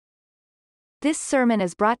This sermon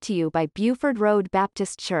is brought to you by Buford Road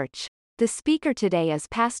Baptist Church. The speaker today is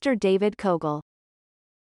Pastor David Cogle.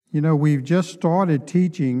 You know, we've just started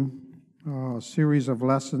teaching a series of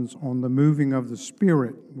lessons on the moving of the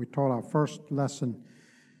Spirit. We taught our first lesson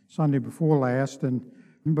Sunday before last,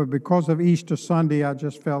 but because of Easter Sunday, I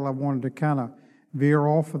just felt I wanted to kind of veer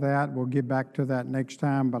off of that. We'll get back to that next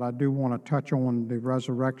time, but I do want to touch on the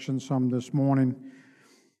resurrection some this morning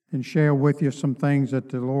and share with you some things that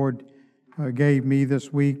the Lord gave me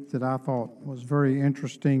this week that I thought was very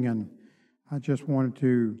interesting, and I just wanted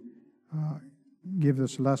to give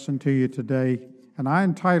this lesson to you today. And I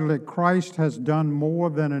entitled it, Christ Has Done More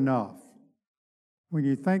Than Enough. When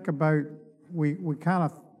you think about, we kind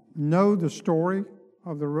of know the story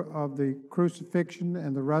of the crucifixion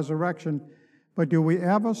and the resurrection, but do we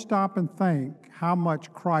ever stop and think how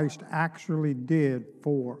much Christ actually did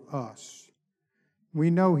for us? We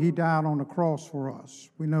know He died on the cross for us.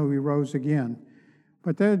 We know He rose again.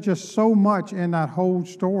 But there's just so much in that whole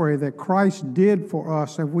story that Christ did for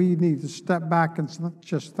us that we need to step back and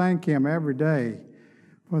just thank Him every day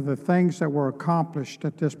for the things that were accomplished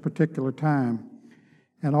at this particular time.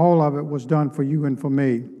 And all of it was done for you and for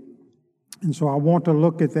me. And so I want to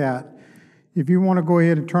look at that. If you want to go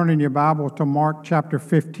ahead and turn in your Bible to Mark chapter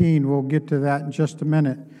 15, we'll get to that in just a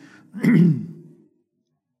minute.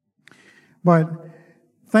 But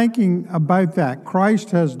thinking about that,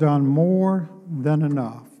 Christ has done more than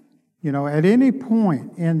enough. You know, at any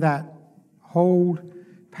point in that whole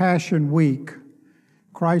Passion Week,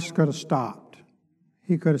 Christ could have stopped.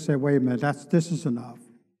 He could have said, wait a minute, this is enough.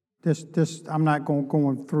 I'm not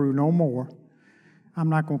going through no more. I'm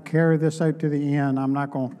not going to carry this out to the end. I'm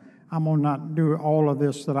going to not do all of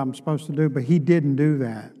this that I'm supposed to do, but He didn't do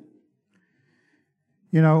that.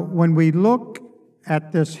 You know, when we look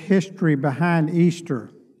at this history behind Easter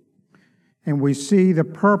and we see the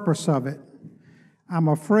purpose of it, I'm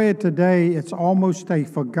afraid today it's almost a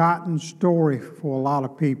forgotten story for a lot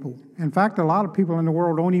of people. In fact, a lot of people in the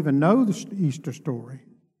world don't even know the Easter story,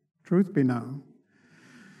 truth be known.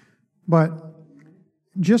 But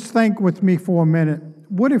just think with me for a minute.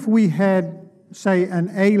 What if we had, say,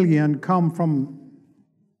 an alien come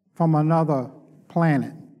from another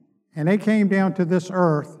planet, and they came down to this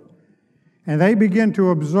earth, and they began to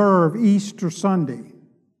observe Easter Sunday,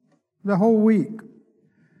 the whole week.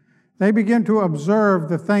 They began to observe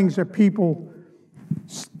the things that people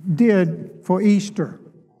did for Easter.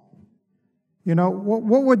 You know,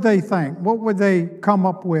 what would they think? What would they come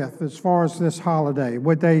up with as far as this holiday?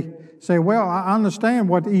 Would they say, well, I understand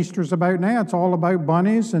what Easter's about now. It's all about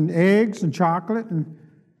bunnies and eggs and chocolate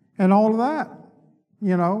and all of that,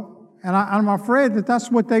 you know. And I'm afraid that that's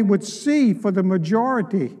what they would see for the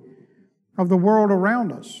majority of the world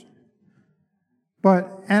around us.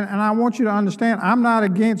 But, and I want you to understand, I'm not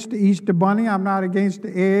against the Easter bunny. I'm not against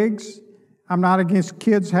the eggs. I'm not against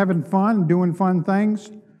kids having fun, doing fun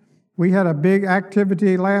things. We had a big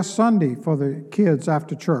activity last Sunday for the kids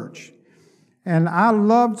after church. And I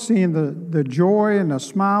loved seeing the joy and the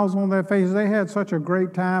smiles on their faces. They had such a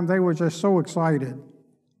great time. They were just so excited.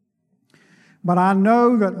 But I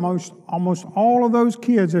know that almost all of those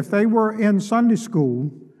kids, if they were in Sunday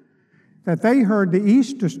school, that they heard the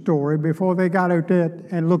Easter story before they got out there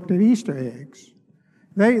and looked at Easter eggs.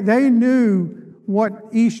 They knew what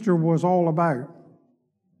Easter was all about.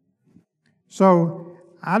 So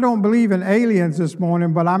I don't believe in aliens this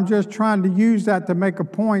morning, but I'm just trying to use that to make a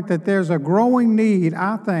point that there's a growing need,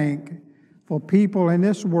 I think, for people in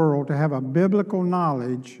this world to have a biblical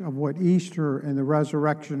knowledge of what Easter and the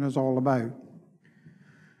resurrection is all about.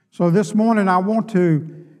 So this morning I want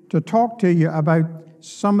to talk to you about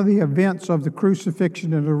some of the events of the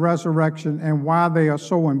crucifixion and the resurrection and why they are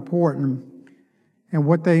so important and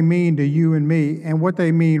what they mean to you and me and what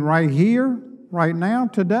they mean right here, right now,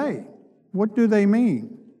 today. What do they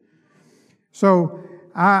mean? So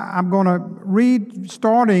I'm going to read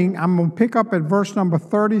I'm going to pick up at verse number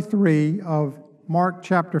 33 of Mark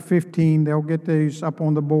chapter 15. They'll get these up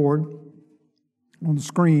on the board, on the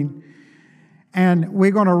screen. And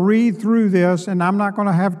we're going to read through this, and I'm not going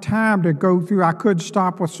to have time to go through. I could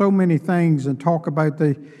stop with so many things and talk about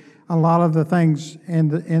a lot of the things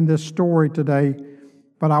in this story today,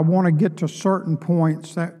 but I want to get to certain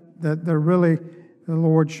points that really the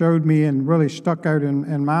Lord showed me and really stuck out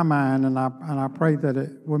in my mind, and I pray that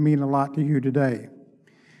it will mean a lot to you today.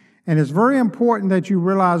 And it's very important that you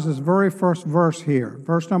realize this very first verse here,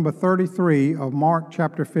 verse number 33 of Mark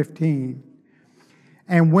chapter 15.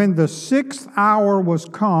 And when the 6th hour was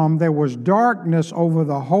come, there was darkness over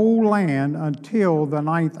the whole land until the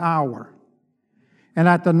 9th hour. And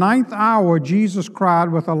at the 9th hour, Jesus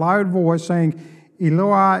cried with a loud voice, saying,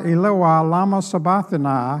 Eloi, Eloi, lama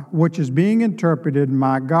sabachthani, which is being interpreted,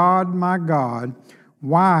 my God,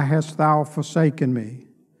 why hast thou forsaken me?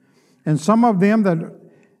 And some of them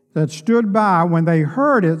that stood by, when they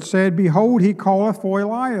heard it, said, Behold, he calleth for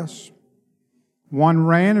Elias. One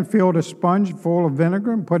ran and filled a sponge full of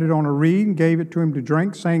vinegar and put it on a reed and gave it to him to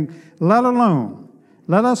drink, saying, Let alone,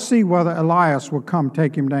 let us see whether Elias will come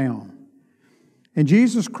take him down. And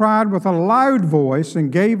Jesus cried with a loud voice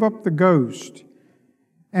and gave up the ghost.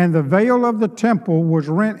 And the veil of the temple was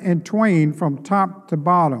rent in twain from top to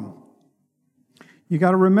bottom. You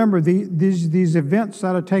got to remember these events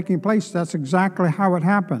that are taking place, that's exactly how it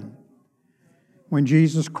happened. When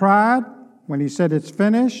Jesus cried, when he said it's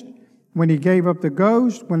finished, when he gave up the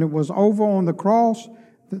ghost, when it was over on the cross,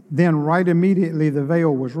 then right immediately the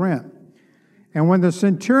veil was rent. And when the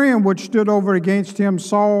centurion which stood over against him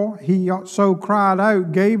saw, he so cried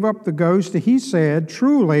out, gave up the ghost, he said,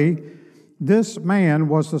 Truly, this man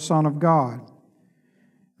was the Son of God.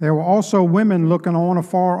 There were also women looking on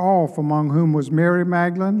afar off, among whom was Mary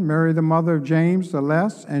Magdalene, Mary the mother of James the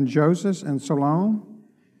Less, and Joseph and Salome,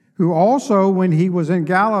 who also, when he was in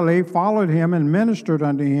Galilee, followed him and ministered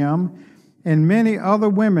unto him, and many other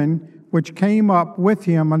women which came up with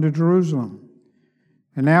him unto Jerusalem.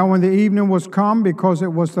 And now when the evening was come, because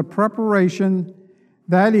it was the preparation,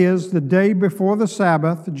 that is, the day before the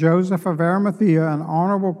Sabbath, Joseph of Arimathea, an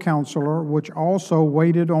honorable counselor, which also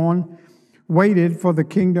waited for the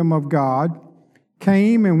kingdom of God,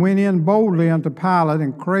 came and went in boldly unto Pilate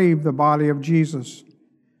and craved the body of Jesus.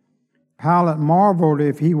 Pilate marveled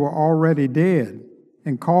if he were already dead,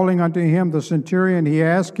 and calling unto him the centurion, he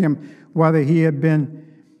asked him whether he had been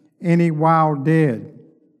any while dead.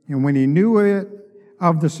 And when he knew it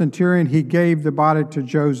of the centurion, he gave the body to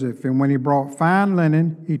Joseph. And when he brought fine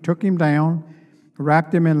linen, he took him down,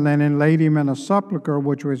 wrapped him in linen, laid him in a sepulchre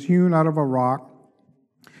which was hewn out of a rock,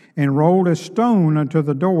 and rolled a stone unto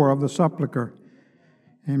the door of the sepulchre.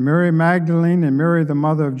 And Mary Magdalene and Mary the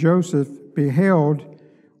mother of Joseph beheld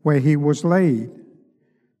where he was laid.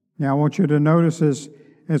 Now I want you to notice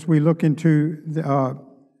as we look into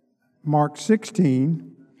Mark 16,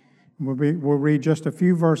 we'll read just a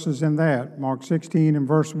few verses in that. Mark 16 and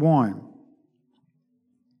verse 1.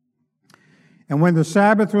 And when the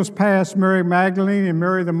Sabbath was past, Mary Magdalene and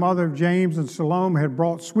Mary the mother of James and Salome had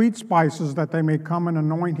brought sweet spices that they may come and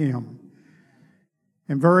anoint him.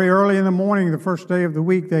 And very early in the morning, the first day of the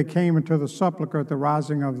week, they came into the sepulchre at the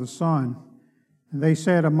rising of the sun. And they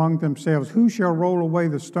said among themselves, Who shall roll away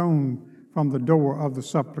the stone from the door of the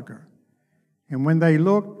sepulchre? And when they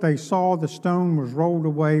looked, they saw the stone was rolled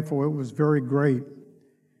away, for it was very great.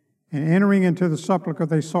 And entering into the sepulchre,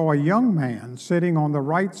 they saw a young man sitting on the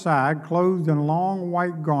right side, clothed in a long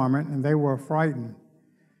white garment, and they were affrighted.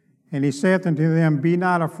 And he saith unto them, Be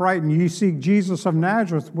not affrighted, ye seek Jesus of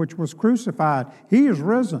Nazareth, which was crucified. He is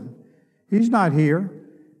risen. He's not here.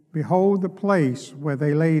 Behold the place where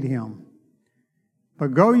they laid him.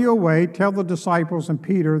 But go your way, tell the disciples and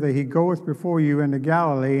Peter that he goeth before you into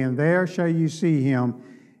Galilee, and there shall you see him,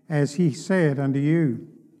 as he said unto you.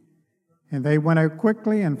 And they went out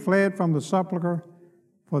quickly and fled from the sepulchre,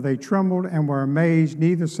 for they trembled and were amazed,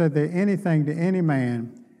 neither said they anything to any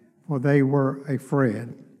man, for they were afraid.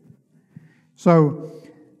 So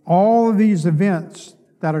all of these events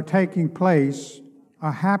that are taking place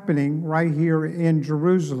are happening right here in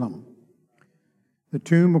Jerusalem. The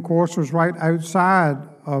tomb, of course, was right outside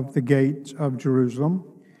of the gates of Jerusalem.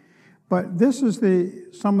 But this is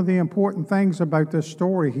some of the important things about this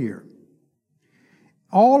story here.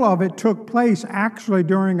 All of it took place actually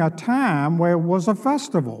during a time where it was a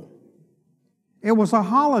festival. It was a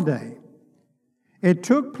holiday. It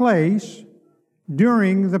took place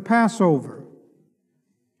during the Passover.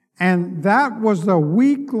 And that was the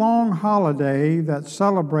week-long holiday that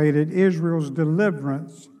celebrated Israel's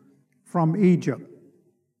deliverance from Egypt.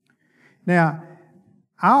 Now,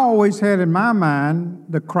 I always had in my mind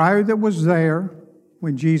the crowd that was there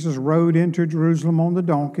when Jesus rode into Jerusalem on the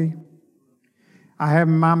donkey. I have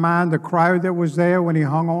in my mind the crowd that was there when he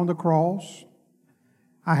hung on the cross.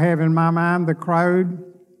 I have in my mind the crowd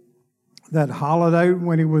that hollered out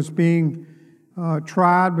when he was being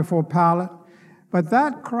tried before Pilate. But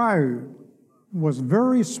that crowd was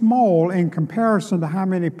very small in comparison to how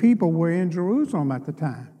many people were in Jerusalem at the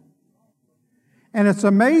time. And it's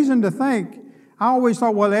amazing to think, I always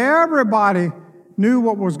thought, well, everybody knew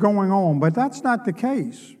what was going on, but that's not the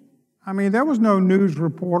case. I mean, there was no news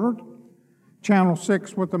reporter, Channel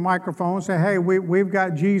 6 with the microphone, say, hey, we've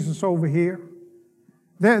got Jesus over here.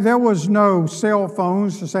 There was no cell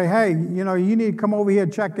phones to say, hey, you need to come over here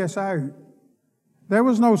and check this out. There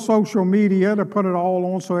was no social media to put it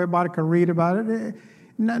all on so everybody could read about it.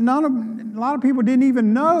 A lot of people didn't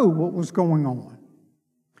even know what was going on.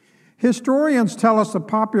 Historians tell us the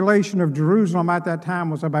population of Jerusalem at that time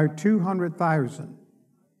was about 200,000.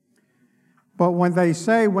 But when they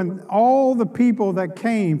say when all the people that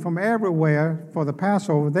came from everywhere for the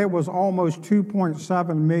Passover, there was almost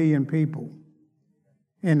 2.7 million people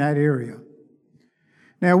in that area.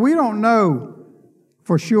 Now, we don't know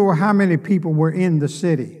for sure how many people were in the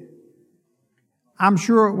city. I'm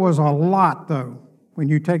sure it was a lot, though, when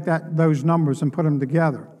you take those numbers and put them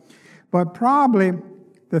together. But probably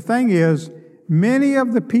the thing is, many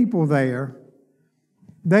of the people there,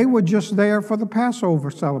 they were just there for the Passover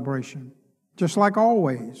celebration, just like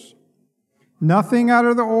always. Nothing out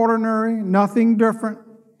of the ordinary, nothing different.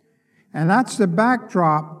 And that's the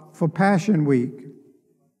backdrop for Passion Week.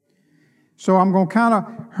 So I'm going to kind of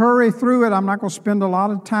hurry through it. I'm not going to spend a lot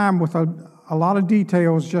of time with a lot of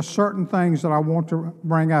details, just certain things that I want to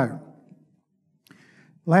bring out.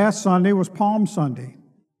 Last Sunday was Palm Sunday,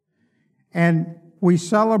 and we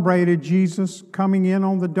celebrated Jesus coming in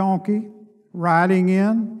on the donkey, riding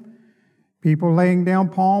in, people laying down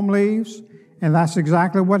palm leaves, and that's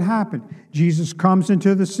exactly what happened. Jesus comes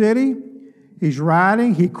into the city. He's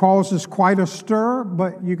riding. He causes quite a stir,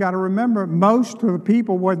 but you got to remember, most of the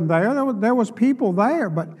people wasn't there. There was people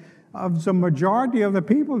there, but of the majority of the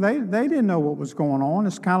people, they didn't know what was going on.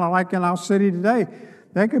 It's kind of like in our city today.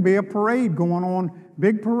 There could be a parade going on,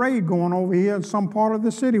 big parade going over here in some part of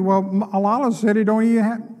the city. Well, a lot of the city don't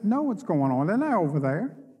even know what's going on. They're not over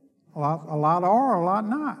there. A lot are, a lot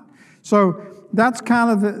not. So that's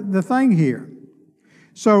kind of the thing here.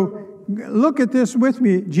 So look at this with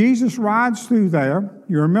me. Jesus rides through there.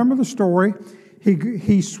 You remember the story.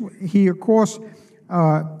 He of course,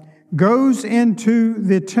 goes into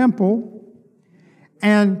the temple,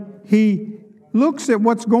 and he looks at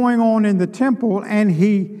what's going on in the temple, and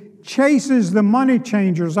he chases the money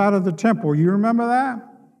changers out of the temple. You remember that?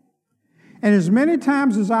 And as many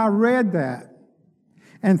times as I read that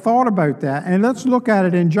and thought about that, and let's look at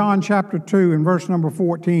it in John chapter 2 and verse number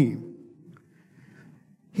 14.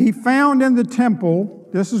 He found in the temple,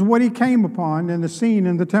 this is what he came upon in the scene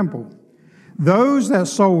in the temple, those that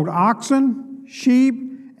sold oxen, sheep,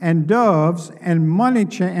 and doves, and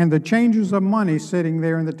and the changers of money sitting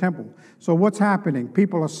there in the temple. So what's happening?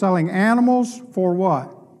 People are selling animals for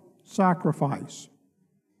what? Sacrifice.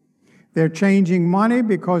 They're changing money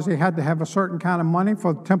because they had to have a certain kind of money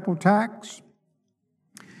for the temple tax.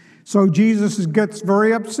 So Jesus gets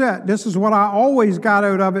very upset. This is what I always got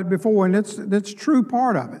out of it before, and it's true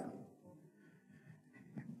part of it.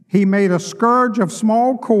 He made a scourge of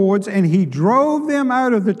small cords, and he drove them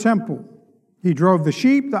out of the temple. He drove the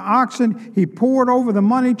sheep, the oxen, he poured over the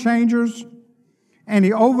money changers, and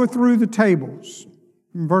he overthrew the tables.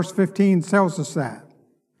 And verse 15 tells us that.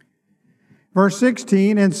 Verse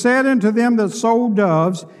 16, and said unto them that sold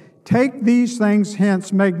doves, take these things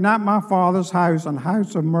hence, make not my Father's house an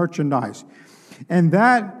house of merchandise. And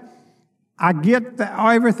that, I get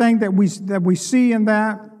everything that we see in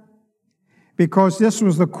that, because this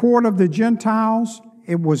was the court of the Gentiles.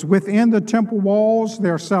 It was within the temple walls.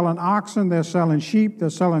 They're selling oxen, they're selling sheep, they're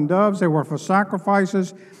selling doves. They were for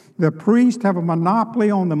sacrifices. The priests have a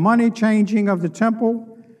monopoly on the money changing of the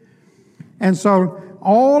temple. And so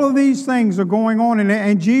all of these things are going on,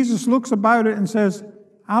 and Jesus looks about it and says,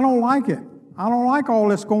 I don't like it. I don't like all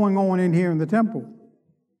this going on in here in the temple.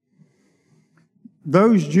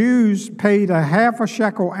 Those Jews paid a half a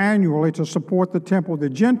shekel annually to support the temple. The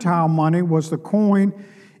Gentile money was the coin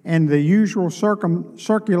and the usual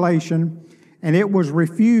circulation, and it was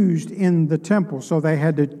refused in the temple. So they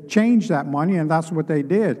had to change that money, and that's what they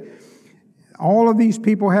did. All of these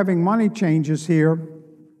people having money changes here,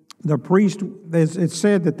 the priest, it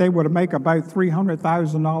said that they would make about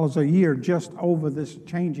 $300,000 a year just over this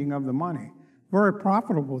changing of the money. Very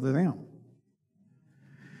profitable to them.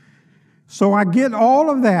 So I get all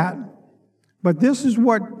of that, but this is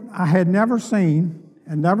what I had never seen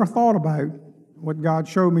and never thought about, what God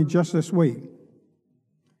showed me just this week.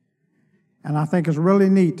 And I think it's really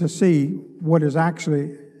neat to see what is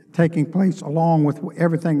actually taking place along with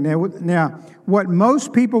everything. Now, what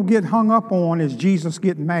most people get hung up on is Jesus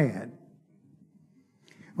getting mad.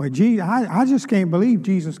 Well, I just can't believe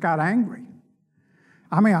Jesus got angry.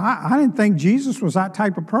 I mean, I didn't think Jesus was that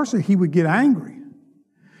type of person. He would get angry.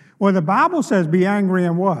 Well, the Bible says be angry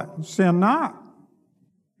and what? Sin not.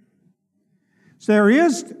 So there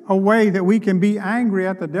is a way that we can be angry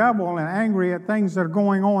at the devil and angry at things that are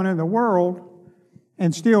going on in the world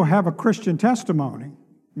and still have a Christian testimony.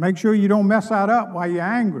 Make sure you don't mess that up while you're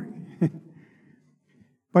angry.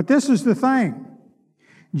 But this is the thing.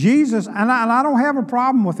 Jesus, and I don't have a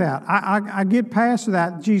problem with that. I get past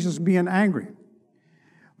that, Jesus being angry.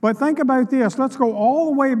 But think about this. Let's go all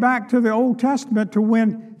the way back to the Old Testament to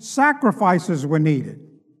when sacrifices were needed.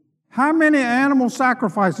 How many animal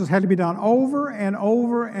sacrifices had to be done over and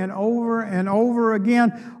over and over and over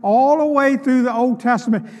again, all the way through the Old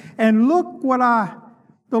Testament? And look what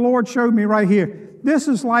the Lord showed me right here. This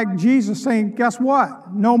is like Jesus saying, guess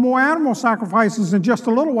what? No more animal sacrifices in just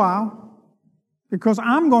a little while. Because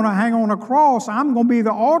I'm going to hang on a cross. I'm going to be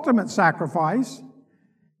the ultimate sacrifice.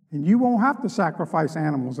 And you won't have to sacrifice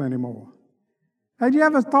animals anymore. Had you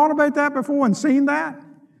ever thought about that before and seen that?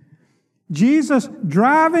 Jesus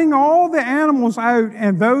driving all the animals out,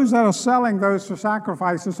 and those that are selling those for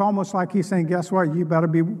sacrifice, it's almost like he's saying, guess what? You better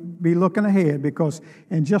be looking ahead, because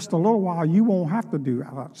in just a little while, you won't have to do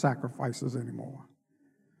sacrifices anymore.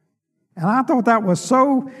 And I thought that was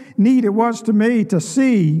so neat it was to me to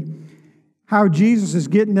see how Jesus is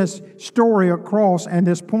getting this story across and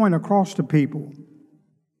this point across to people.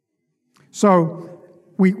 So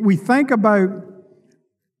we think about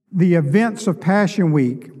the events of Passion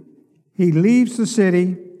Week. He leaves the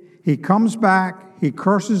city. He comes back. He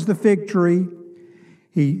curses the fig tree.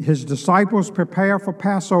 His disciples prepare for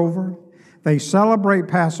Passover. They celebrate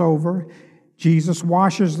Passover. Jesus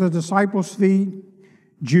washes the disciples' feet.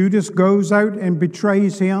 Judas goes out and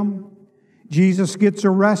betrays him. Jesus gets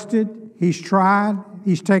arrested. He's tried,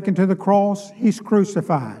 he's taken to the cross, he's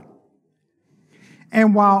crucified.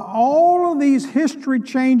 And while all of these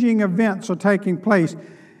history-changing events are taking place,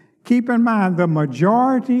 keep in mind the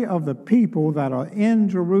majority of the people that are in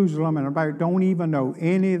Jerusalem and about don't even know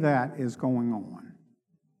any of that is going on.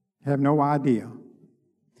 Have no idea.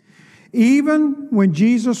 Even when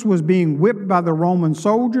Jesus was being whipped by the Roman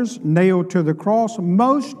soldiers, nailed to the cross,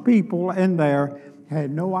 most people in there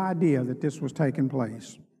had no idea that this was taking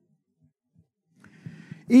place.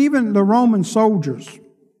 Even the Roman soldiers,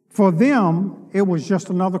 for them, it was just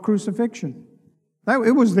another crucifixion.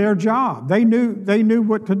 It was their job. They knew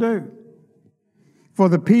what to do. For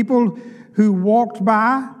the people who walked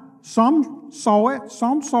by, some saw it,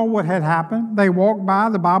 some saw what had happened. They walked by,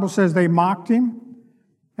 the Bible says they mocked him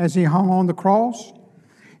as he hung on the cross.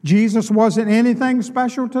 Jesus wasn't anything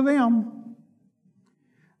special to them.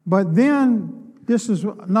 But then, this is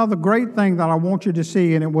another great thing that I want you to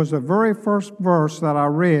see, and it was the very first verse that I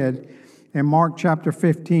read in Mark chapter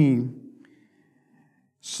 15.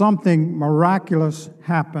 Something miraculous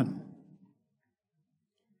happened.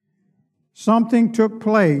 Something took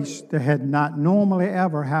place that had not normally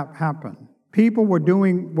ever happened. People were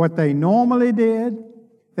doing what they normally did.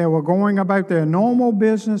 They were going about their normal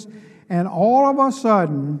business, and all of a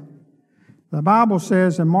sudden, the Bible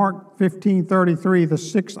says in Mark 15:33, the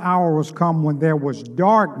 6th hour was come when there was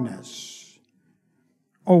darkness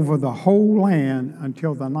over the whole land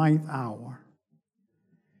until the 9th hour.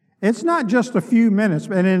 It's not just a few minutes,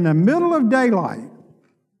 but in the middle of daylight,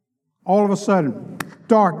 all of a sudden,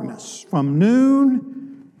 darkness from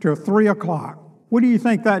noon to 3 o'clock. What do you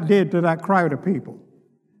think that did to that crowd of people?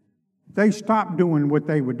 They stopped doing what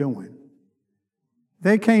they were doing.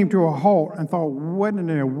 They came to a halt and thought, what in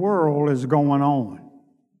the world is going on?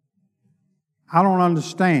 I don't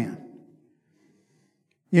understand.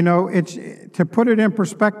 You know, it's to put it in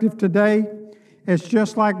perspective today, it's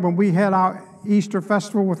just like when we had our Easter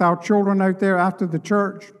festival with our children out there after the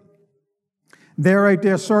church. They're out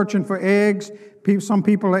there searching for eggs. Some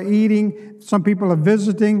people are eating. Some people are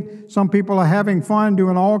visiting. Some people are having fun,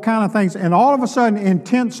 doing all kinds of things. And all of a sudden,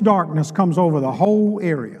 intense darkness comes over the whole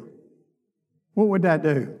area. What would that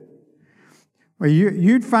do? Well,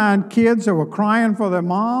 you'd find kids that were crying for their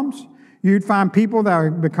moms. You'd find people that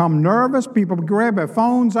would become nervous. People grab their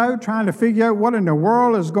phones out, trying to figure out what in the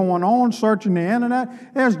world is going on, searching the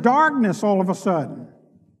internet. There's darkness all of a sudden.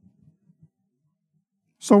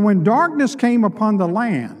 So when darkness came upon the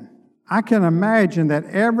land, I can imagine that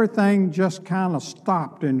everything just kind of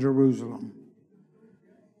stopped in Jerusalem.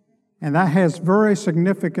 And that has very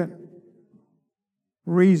significant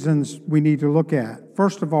reasons we need to look at.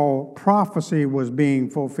 First of all, prophecy was being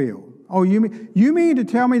fulfilled. Oh, you mean to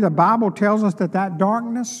tell me the Bible tells us that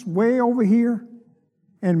darkness way over here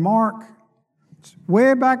in Mark,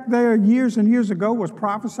 way back there years and years ago, was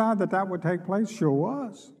prophesied that would take place? Sure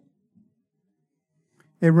was.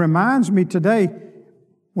 It reminds me today,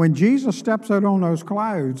 when Jesus steps out on those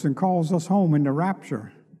clouds and calls us home in the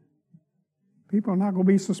rapture, people are not going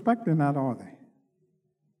to be suspecting that, are they?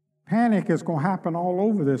 Panic is going to happen all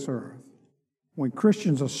over this earth when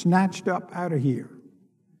Christians are snatched up out of here.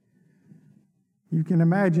 You can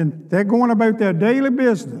imagine they're going about their daily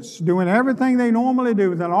business, doing everything they normally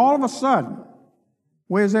do, then all of a sudden,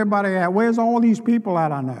 Where's everybody at? Where's all these people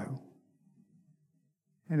at I know?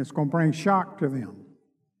 And it's going to bring shock to them.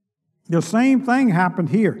 The same thing happened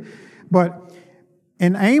here. But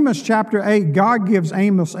in Amos chapter 8, God gives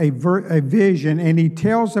Amos a vision, and he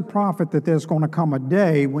tells the prophet that there's going to come a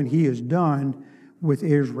day when he is done with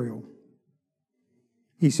Israel.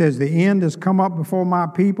 He says, the end has come up before my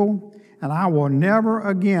people, and I will never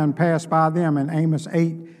again pass by them, in Amos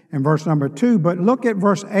 8 and verse number 2. But look at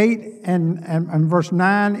verse 8 and verse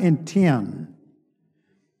 9 and 10.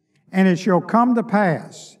 And it shall come to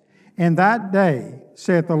pass in that day,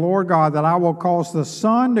 saith the Lord God, that I will cause the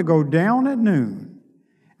sun to go down at noon,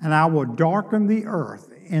 and I will darken the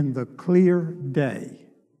earth in the clear day.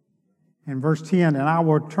 In verse 10, and I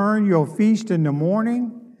will turn your feast into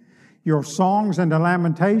mourning, your songs into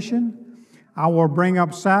lamentation. I will bring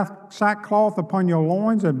up sackcloth upon your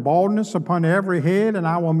loins and baldness upon every head, and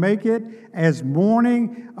I will make it as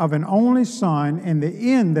mourning of an only son, and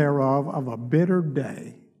the end thereof of a bitter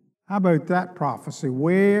day. How about that prophecy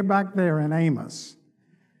way back there in Amos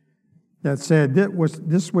that said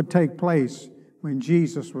this would take place when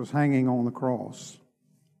Jesus was hanging on the cross?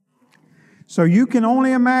 So you can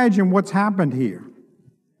only imagine what's happened here.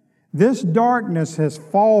 This darkness has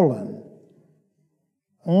fallen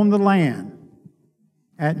on the land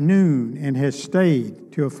at noon and has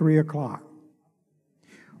stayed till 3 o'clock.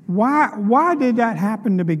 Why did that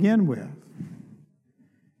happen to begin with?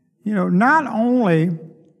 You know, not only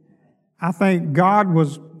I think God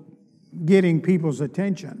was getting people's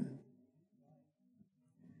attention,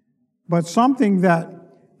 but something that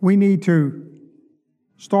we need to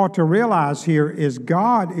start to realize here is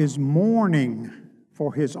God is mourning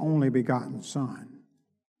for His only begotten Son.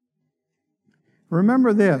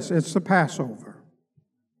 Remember this, it's the Passover.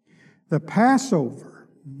 The Passover,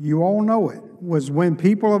 you all know it, was when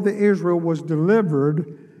people of Israel was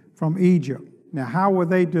delivered from Egypt. Now, how were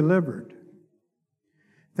they delivered?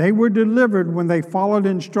 They were delivered when they followed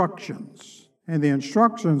instructions. And the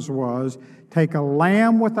instructions was, take a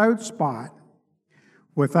lamb without spot,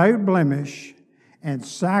 without blemish, and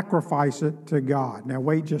sacrifice it to God. Now,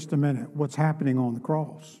 wait just a minute. What's happening on the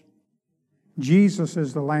cross? Jesus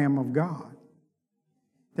is the Lamb of God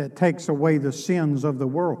that takes away the sins of the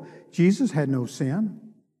world. Jesus had no sin.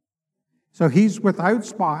 So He's without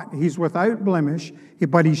spot, He's without blemish,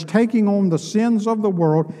 but He's taking on the sins of the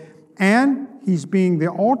world, and He's being the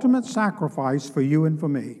ultimate sacrifice for you and for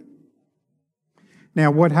me.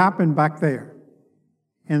 Now, what happened back there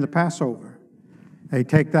in the Passover? They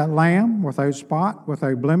take that lamb without spot,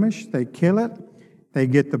 without blemish, they kill it, they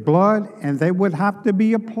get the blood, and they would have to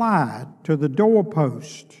be applied to the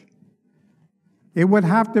doorpost. It would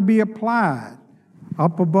have to be applied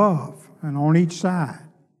up above and on each side.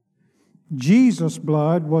 Jesus'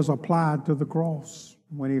 blood was applied to the cross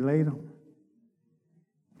when He laid on.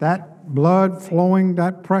 That blood flowing,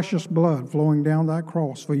 that precious blood flowing down that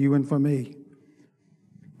cross for you and for me.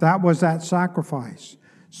 That was that sacrifice.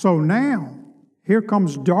 So now, here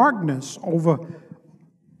comes darkness over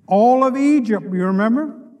all of Egypt. You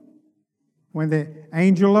remember? When the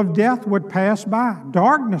angel of death would pass by.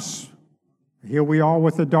 Darkness. Here we are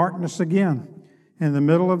with the darkness again in the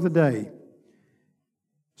middle of the day.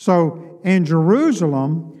 So in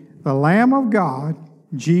Jerusalem, the Lamb of God,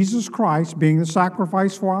 Jesus Christ, being the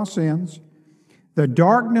sacrifice for our sins, the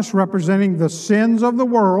darkness representing the sins of the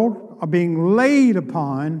world are being laid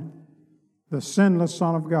upon the sinless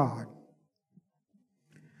Son of God.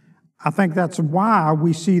 I think that's why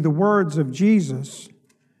we see the words of Jesus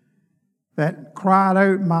that cried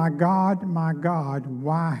out, my God,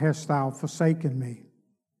 why hast thou forsaken me?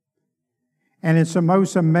 And it's the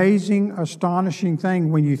most amazing, astonishing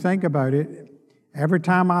thing when you think about it. Every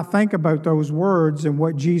time I think about those words and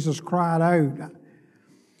what Jesus cried out,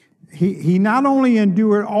 He not only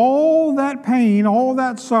endured all that pain, all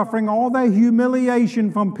that suffering, all that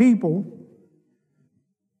humiliation from people,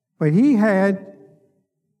 but He had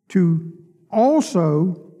to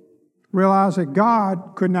also realize that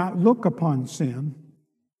God could not look upon sin,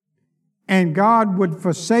 and God would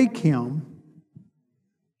forsake Him.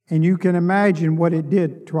 And you can imagine what it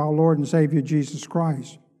did to our Lord and Savior Jesus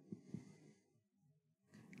Christ.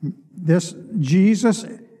 This Jesus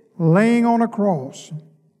laying on a cross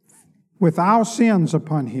with our sins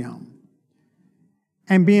upon Him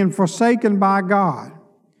and being forsaken by God.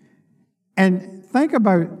 And think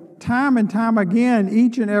about time and time again,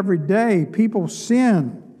 each and every day, people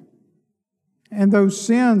sin. And those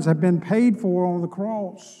sins have been paid for on the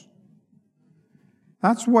cross.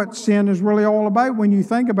 That's what sin is really all about when you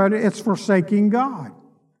think about it. It's forsaking God.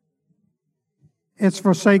 It's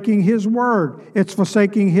forsaking His word. It's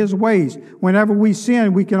forsaking His ways. Whenever we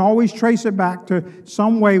sin, we can always trace it back to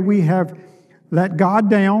some way we have let God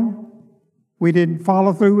down. We didn't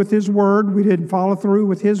follow through with His word. We didn't follow through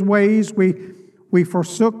with His ways. We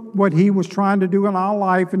forsook what He was trying to do in our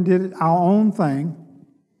life and did our own thing.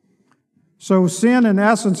 So sin, in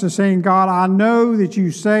essence, is saying, God, I know that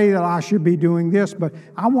you say that I should be doing this, but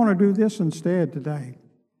I want to do this instead today.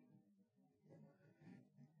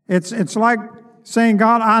 It's like saying,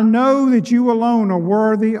 God, I know that you alone are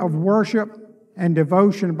worthy of worship and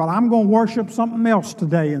devotion, but I'm going to worship something else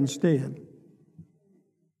today instead.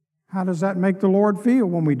 How does that make the Lord feel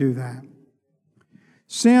when we do that?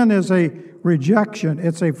 Sin is a rejection.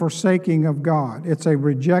 It's a forsaking of God. It's a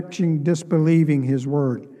rejection, disbelieving His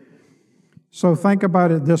word. So think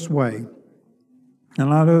about it this way.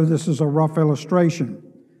 And I know this is a rough illustration,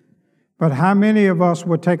 but how many of us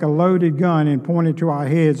would take a loaded gun and point it to our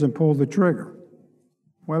heads and pull the trigger?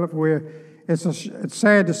 Well, it's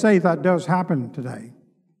sad to say that does happen today.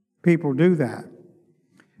 People do that.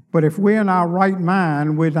 But if we're in our right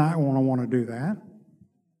mind, we're not going to want to do that.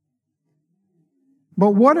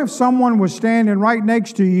 But what if someone was standing right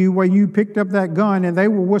next to you where you picked up that gun and they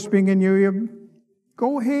were whispering in your ear,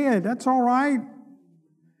 go ahead, that's all right.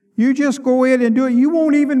 You just go ahead and do it. You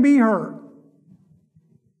won't even be hurt.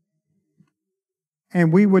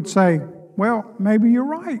 And we would say, well, maybe you're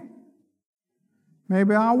right.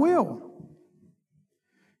 Maybe I will.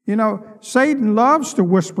 You know, Satan loves to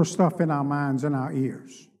whisper stuff in our minds and our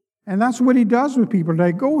ears. And that's what he does with people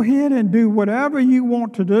today. Go ahead and do whatever you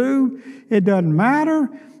want to do. It doesn't matter.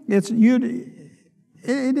 It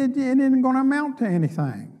isn't going to amount to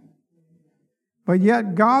anything. But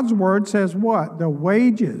yet God's word says what? The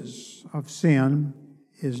wages of sin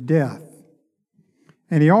is death.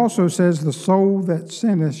 And he also says the soul that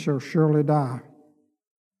sinneth shall surely die.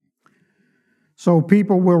 So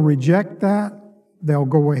people will reject that. They'll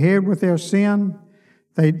go ahead with their sin.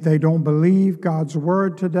 They don't believe God's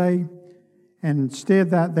word today. And instead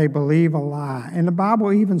that they believe a lie. And the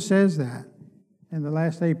Bible even says that. In the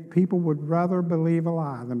last day, people would rather believe a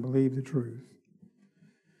lie than believe the truth.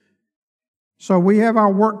 So we have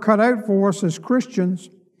our work cut out for us as Christians,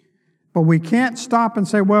 but we can't stop and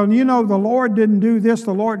say, well, you know, the Lord didn't do this.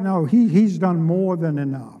 The Lord, no, He's done more than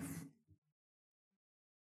enough.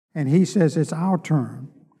 And He says it's our turn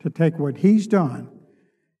to take what He's done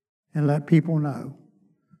and let people know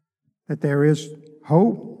that there is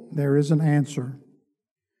hope, there is an answer.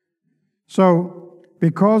 So,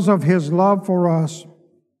 because of His love for us,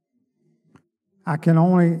 I can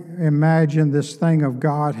only imagine this thing of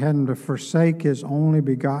God having to forsake His only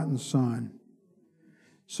begotten Son,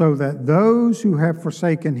 so that those who have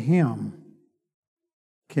forsaken Him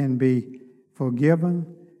can be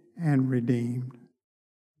forgiven and redeemed.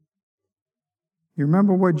 You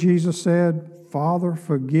remember what Jesus said? Father,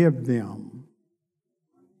 forgive them,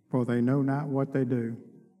 for they know not what they do.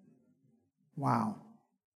 Wow.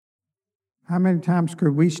 How many times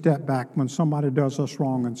could we step back when somebody does us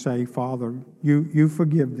wrong and say, Father, you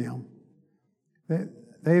forgive them.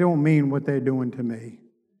 They don't mean what they're doing to me.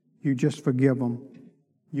 You just forgive them.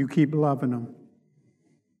 You keep loving them.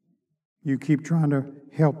 You keep trying to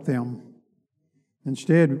help them.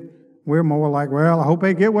 Instead, we're more like, well, I hope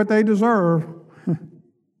they get what they deserve.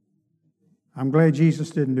 I'm glad Jesus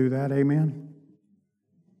didn't do that, amen?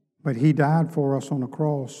 But He died for us on the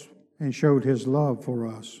cross and showed His love for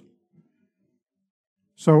us.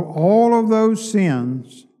 So all of those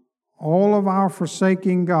sins, all of our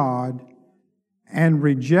forsaking God and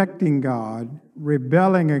rejecting God,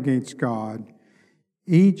 rebelling against God,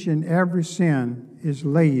 each and every sin is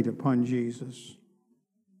laid upon Jesus.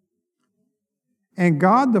 And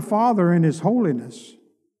God the Father in His holiness,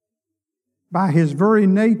 by His very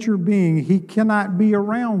nature being, He cannot be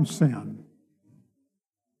around sin.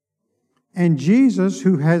 And Jesus,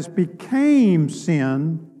 who has became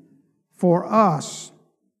sin for us,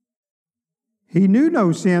 He knew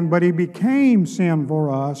no sin, but He became sin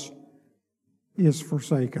for us, is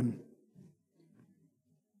forsaken.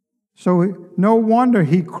 So no wonder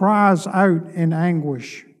He cries out in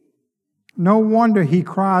anguish. No wonder He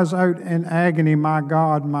cries out in agony, my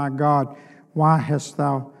God, why hast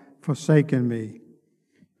thou forsaken me?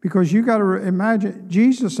 Because you got to imagine,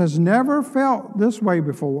 Jesus has never felt this way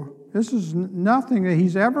before. This is nothing that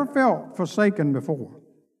He's ever felt forsaken before.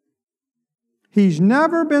 He's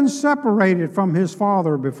never been separated from His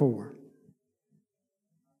Father before.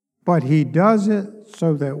 But He does it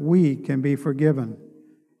so that we can be forgiven.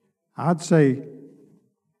 I'd say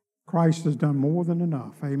Christ has done more than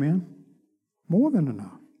enough. Amen? More than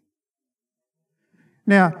enough.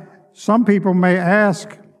 Now, some people may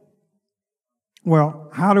ask, Well,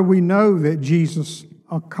 how do we know that Jesus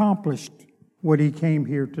accomplished what he came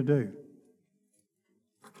here to do?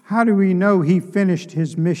 How do we know he finished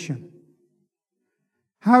his mission?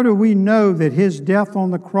 How do we know that his death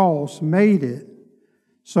on the cross made it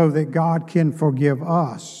so that God can forgive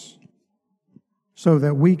us, so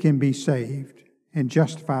that we can be saved and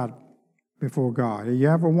justified before God? Have you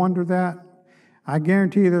ever wondered that? I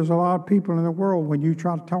guarantee you there's a lot of people in the world, when you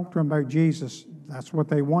try to talk to them about Jesus, that's what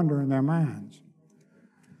they wonder in their minds.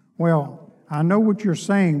 Well, I know what you're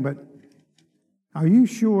saying, but are you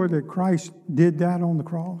sure that Christ did that on the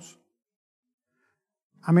cross?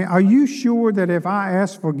 I mean, are you sure that if I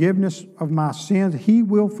ask forgiveness of my sins, he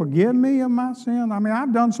will forgive me of my sins? I mean,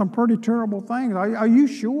 I've done some pretty terrible things. Are you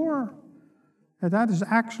sure that that is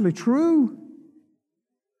actually true?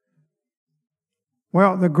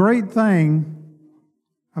 Well, the great thing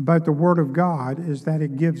about the Word of God is that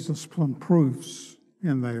it gives us some proofs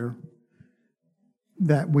in there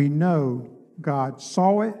that we know God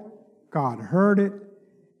saw it, God heard it,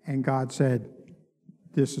 and God said,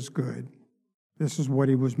 this is good. This is what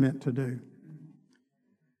he was meant to do.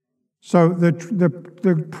 So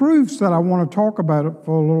the proofs that I want to talk about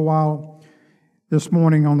for a little while this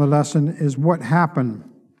morning on the lesson is what happened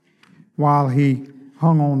while he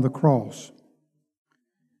hung on the cross.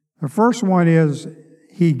 The first one is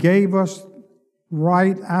he gave us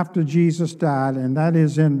right after Jesus died, and that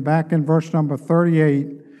is back in verse number 38.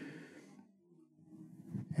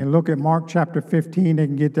 And look at Mark chapter 15. They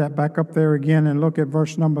can get that back up there again and look at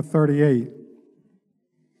verse number 38.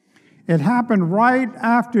 It happened right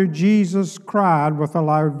after Jesus cried with a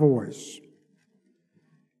loud voice.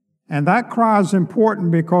 And that cry is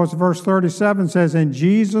important because verse 37 says, and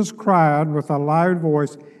Jesus cried with a loud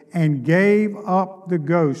voice and gave up the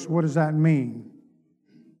ghost. What does that mean?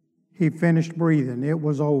 He finished breathing. It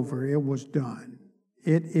was over. It was done.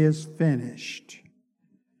 It is finished.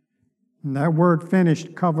 And that word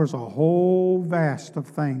finished covers a whole vast of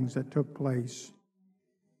things that took place.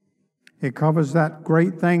 It covers that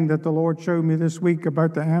great thing that the Lord showed me this week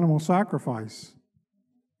about the animal sacrifice.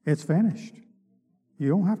 It's finished. You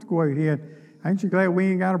don't have to go out here. Ain't you glad we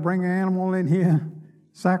ain't got to bring an animal in here,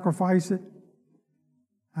 sacrifice it?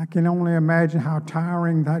 I can only imagine how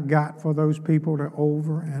tiring that got for those people to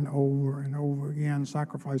over and over and over again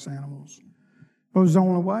sacrifice animals. It was the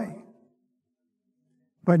only way.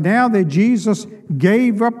 But now that Jesus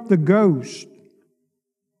gave up the ghost,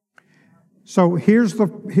 so here's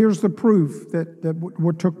the proof that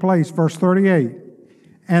what took place. Verse 38,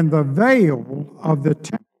 and the veil of the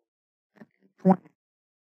temple,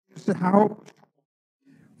 how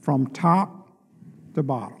from top to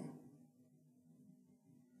bottom.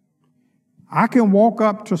 I can walk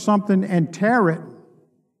up to something and tear it,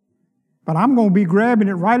 but I'm going to be grabbing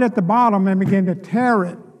it right at the bottom and begin to tear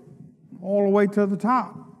it all the way to the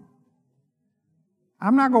top.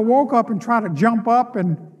 I'm not going to walk up and try to jump up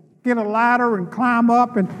and get a ladder and climb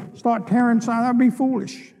up and start tearing something. That would be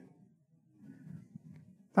foolish.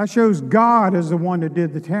 That shows God is the one that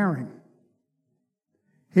did the tearing.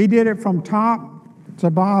 He did it from top to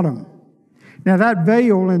bottom. Now that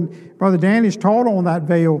veil, and Brother Danny's taught on that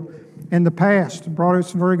veil in the past, brought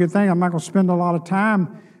us a very good thing. I'm not going to spend a lot of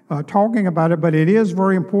time talking about it, but it is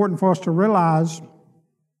very important for us to realize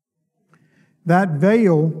that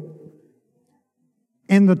veil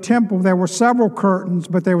in the temple, there were several curtains,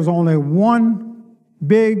 but there was only one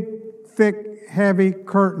big, thick, heavy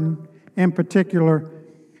curtain in particular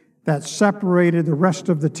that separated the rest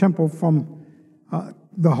of the temple from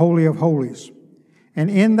the Holy of Holies. And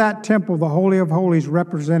in that temple, the Holy of Holies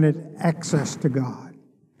represented access to God.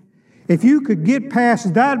 If you could get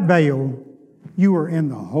past that veil, you were in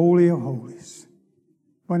the Holy of Holies.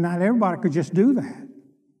 But not everybody could just do that.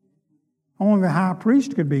 Only the high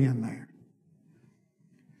priest could be in there.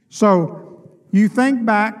 So you think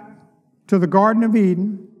back to the Garden of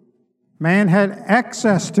Eden. Man had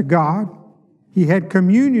access to God. He had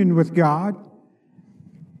communion with God.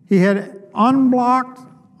 He had unblocked,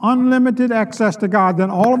 unlimited access to God. Then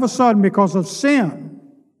all of a sudden, because of sin,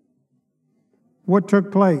 what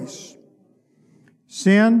took place?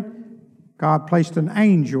 Sin, God placed an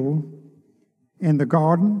angel in the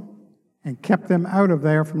garden and kept them out of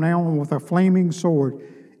there from now on with a flaming sword.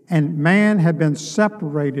 And man had been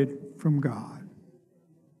separated from God.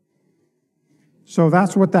 So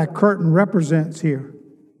that's what that curtain represents here.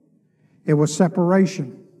 It was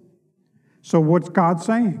separation. So what's God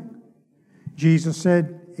saying? Jesus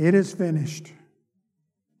said, it is finished.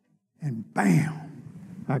 And bam,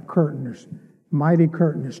 that curtain, this mighty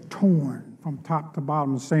curtain is torn from top to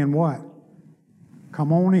bottom, saying what?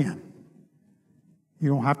 Come on in. You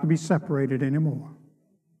don't have to be separated anymore.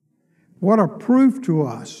 What a proof to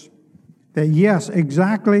us that yes,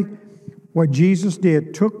 exactly what Jesus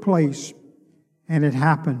did took place and it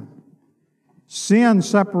happened. Sin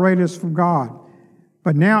separated us from God,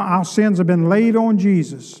 but now our sins have been laid on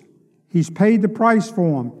Jesus. He's paid the price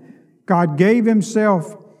for them. God gave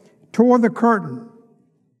Himself, tore the curtain,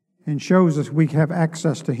 and shows us we have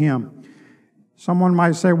access to Him. Someone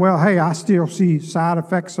might say, well, hey, I still see side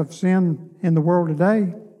effects of sin in the world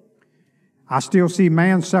today. I still see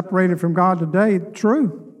man separated from God today.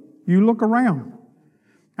 True. You look around.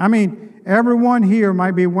 I mean, everyone here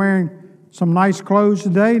might be wearing some nice clothes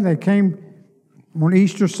today. They came on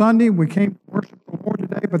Easter Sunday. We came to worship the Lord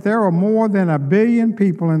today. But there are more than 1 billion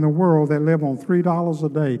people in the world that live on $3 a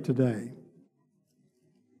day today.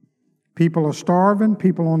 People are starving.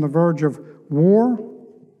 People on the verge of war.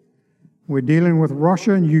 We're dealing with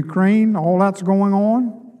Russia and Ukraine. All that's going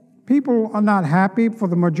on. People are not happy. For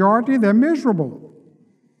the majority, they're miserable.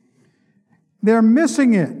 They're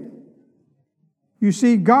missing it. You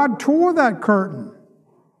see, God tore that curtain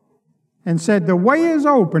and said, the way is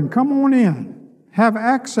open. Come on in. Have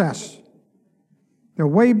access. The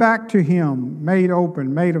way back to Him, made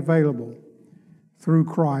open, made available through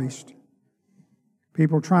Christ.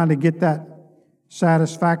 People trying to get that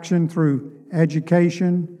satisfaction through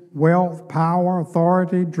education, wealth, power,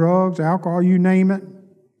 authority, drugs, alcohol, you name it,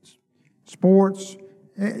 sports,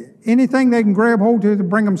 anything they can grab hold to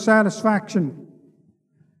bring them satisfaction.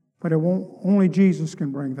 But it won't. Only Jesus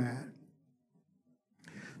can bring that.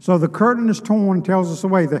 So the curtain is torn, tells us the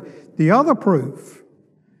way. The other proof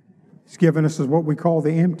He's given us is what we call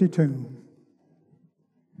the empty tomb.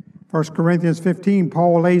 1 Corinthians 15,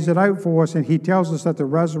 Paul lays it out for us, and he tells us that the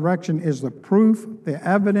resurrection is the proof, the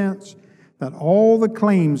evidence that all the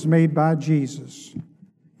claims made by Jesus.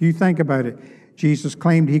 You think about it. Jesus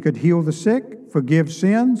claimed He could heal the sick, forgive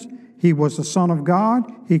sins. He was the Son of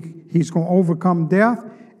God. He's going to overcome death.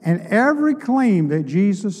 And every claim that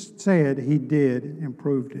Jesus said, He did and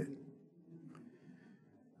proved it.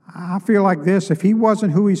 I feel like this, if He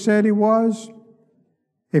wasn't who He said He was,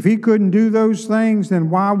 if He couldn't do those things, then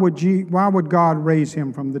why would God raise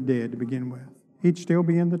Him from the dead to begin with? He'd still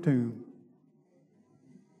be in the tomb.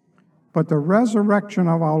 But the resurrection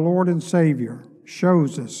of our Lord and Savior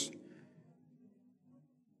shows us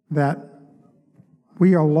that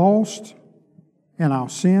we are lost in our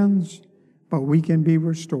sins, but we can be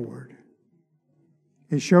restored.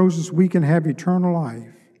 It shows us we can have eternal life.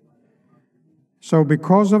 So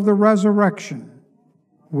because of the resurrection,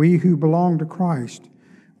 we who belong to Christ,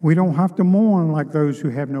 we don't have to mourn like those who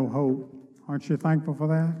have no hope. Aren't you thankful for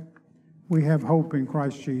that? We have hope in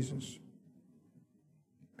Christ Jesus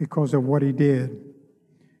because of what He did.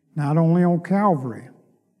 Not only on Calvary,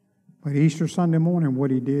 but Easter Sunday morning, what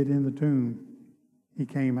He did in the tomb. He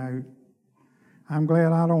came out. I'm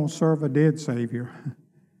glad I don't serve a dead Savior.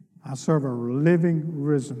 I serve a living,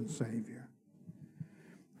 risen Savior.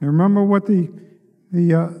 You remember what the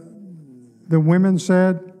women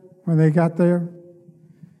said when they got there?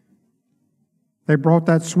 They brought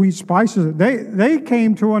that sweet spices. They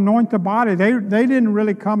came to anoint the body. They didn't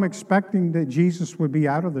really come expecting that Jesus would be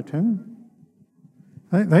out of the tomb.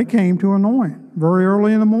 They came to anoint very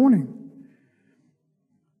early in the morning.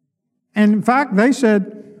 And in fact, they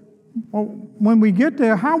said, well, when we get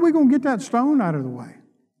there, how are we going to get that stone out of the way?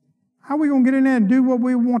 How are we going to get in there and do what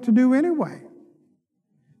we want to do anyway?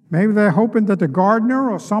 Maybe they're hoping that the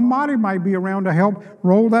gardener or somebody might be around to help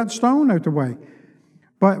roll that stone out the way.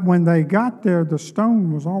 But when they got there, the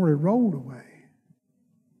stone was already rolled away.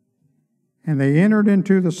 And they entered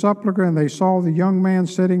into the sepulchre and they saw the young man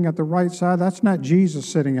sitting at the right side. That's not Jesus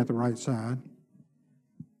sitting at the right side.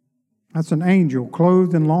 That's an angel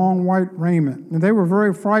clothed in long white raiment. And they were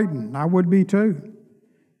very frightened. I would be too.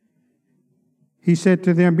 He said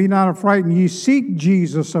to them, "Be not frightened. Ye seek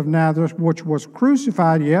Jesus of Nazareth, which was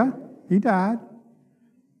crucified." Yeah, He died.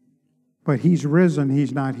 But He's risen.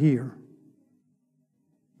 He's not here.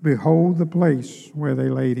 Behold the place where they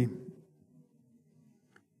laid Him.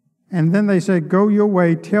 And then they said, "Go your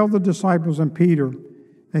way, tell the disciples and Peter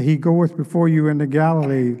that He goeth before you into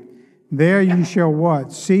Galilee. There you shall"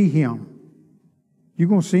 what? See Him. You're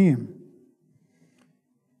going to see Him.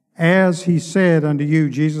 As He said unto you.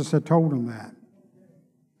 Jesus had told them that.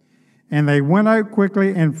 And they went out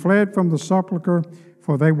quickly and fled from the sepulchre,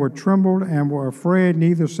 for they were trembled and were afraid.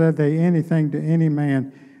 Neither said they anything to any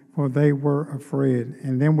man, for they were afraid.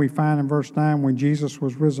 And then we find in verse 9, when Jesus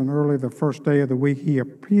was risen early the first day of the week, He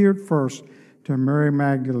appeared first to Mary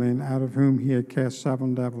Magdalene, out of whom He had cast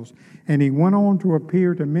 7 devils. And He went on to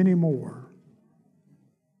appear to many more,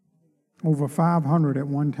 over 500 at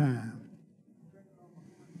one time.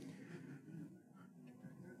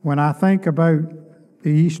 When I think about the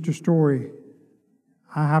Easter story,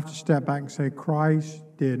 I have to step back and say Christ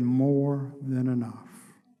did more than enough.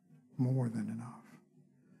 More than enough.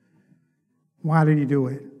 Why did he do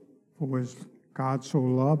it? For God so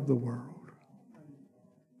loved the world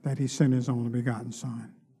that he sent his only begotten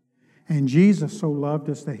Son. And Jesus so loved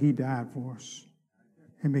us that he died for us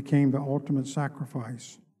and became the ultimate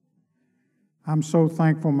sacrifice. I'm so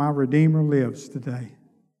thankful my Redeemer lives today.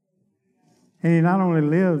 And he not only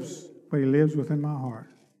lives, but he lives within my heart.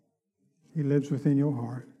 He lives within your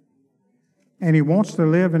heart. And he wants to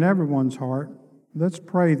live in everyone's heart. Let's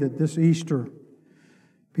pray that this Easter,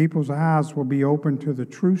 people's eyes will be open to the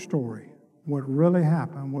true story, what really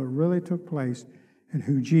happened, what really took place, and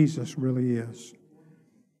who Jesus really is.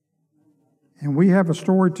 And we have a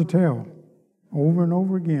story to tell over and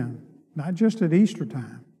over again, not just at Easter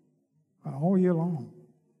time, but all year long.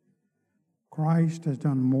 Christ has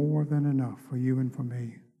done more than enough for you and for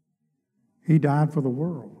me. He died for the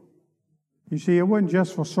world. You see, it wasn't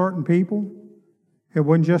just for certain people. It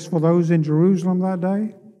wasn't just for those in Jerusalem that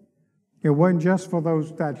day. It wasn't just for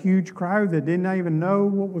that huge crowd that didn't even know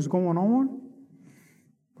what was going on.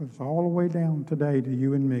 But it's all the way down today to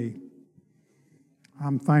you and me.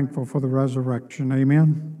 I'm thankful for the resurrection.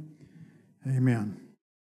 Amen. Amen.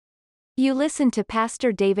 You listened to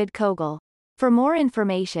Pastor David Cogle. For more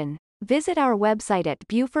information, visit our website at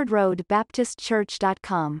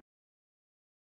BufordRoadBaptistChurch.com.